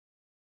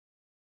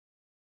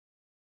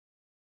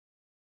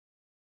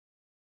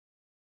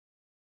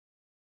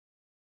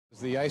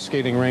The ice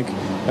skating rink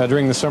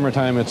during the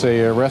summertime. It's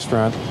a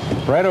restaurant.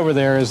 Right over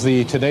there is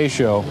the Today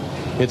Show.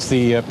 It's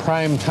the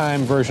prime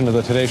time version of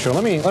the Today Show.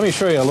 Let me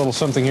show you a little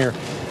something here.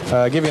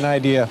 Give you an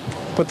idea.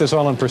 Put this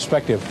all in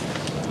perspective.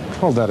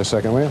 Hold that a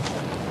second, will you?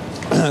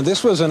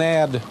 This was an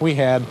ad we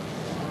had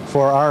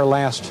for our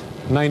last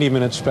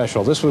 90-minute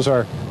special. This was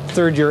our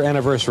 3rd year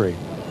anniversary.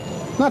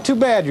 Not too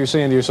bad, you're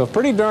saying to yourself.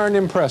 Pretty darn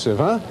impressive,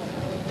 huh?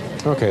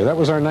 Okay, that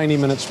was our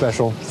 90-minute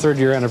special, 3rd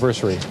year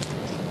anniversary.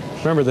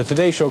 Remember, the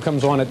Today Show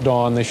comes on at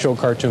dawn. They show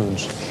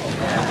cartoons.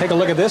 Take a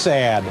look at this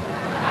ad.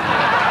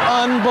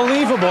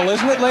 Unbelievable,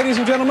 isn't it, ladies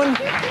and gentlemen?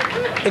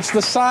 It's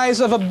the size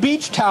of a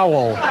beach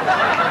towel. All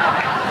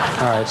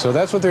right, so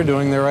that's what they're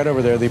doing. They're right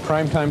over there, the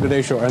primetime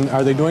Today Show. And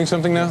are they doing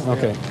something now?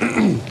 Okay.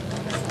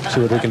 See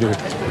what we can do here.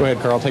 Go ahead,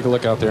 Carl. Take a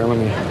look out there. Let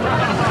me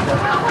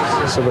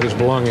see somebody's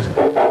belongings.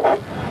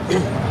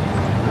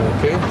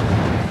 Okay.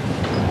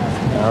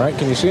 All right,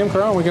 can you see him,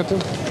 Carl? We got them?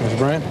 There's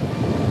Brian.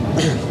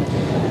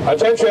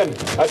 Attention,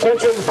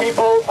 attention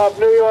people of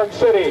New York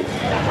City.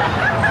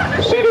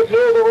 Seated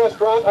near the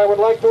restaurant, I would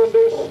like to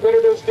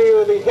introduce to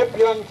you the hip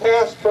young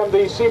cast from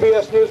the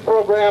CBS News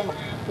program,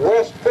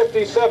 West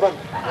 57.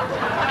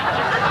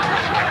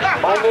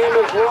 My name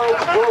is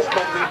Lawrence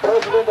Grossman, the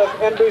president of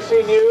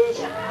NBC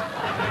News.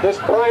 This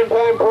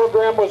primetime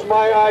program was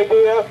my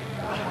idea,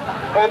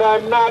 and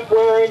I'm not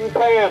wearing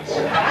pants.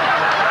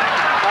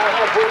 I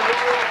have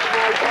removed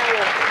my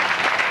pants.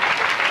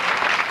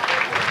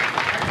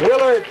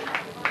 Willard,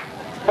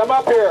 come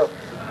up here.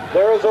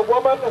 There is a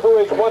woman who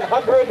is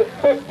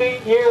 150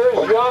 years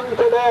young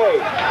today.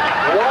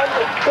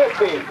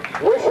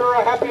 150. Wish her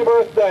a happy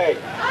birthday.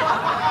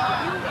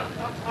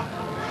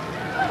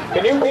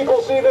 Can you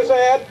people see this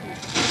ad?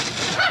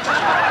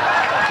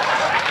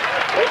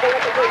 Take a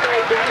look at this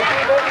ad. Can you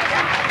see this?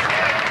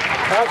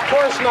 Of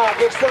course not.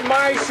 It's for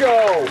my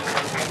show.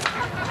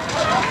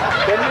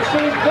 Can you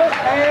see this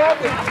ad?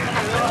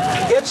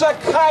 It's a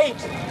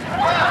kite.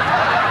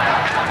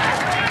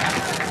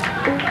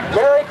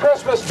 Merry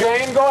Christmas,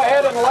 Jane. Go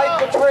ahead and light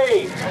the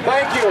tree.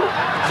 Thank you.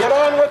 Get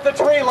on with the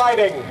tree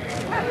lighting.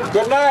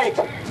 Good night.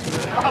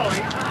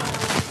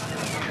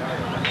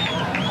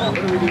 What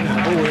do we do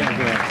now? Oh, we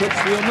have Quick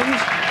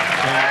Steelman's.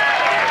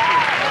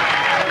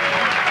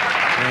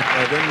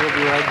 And then we'll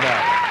be right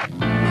back.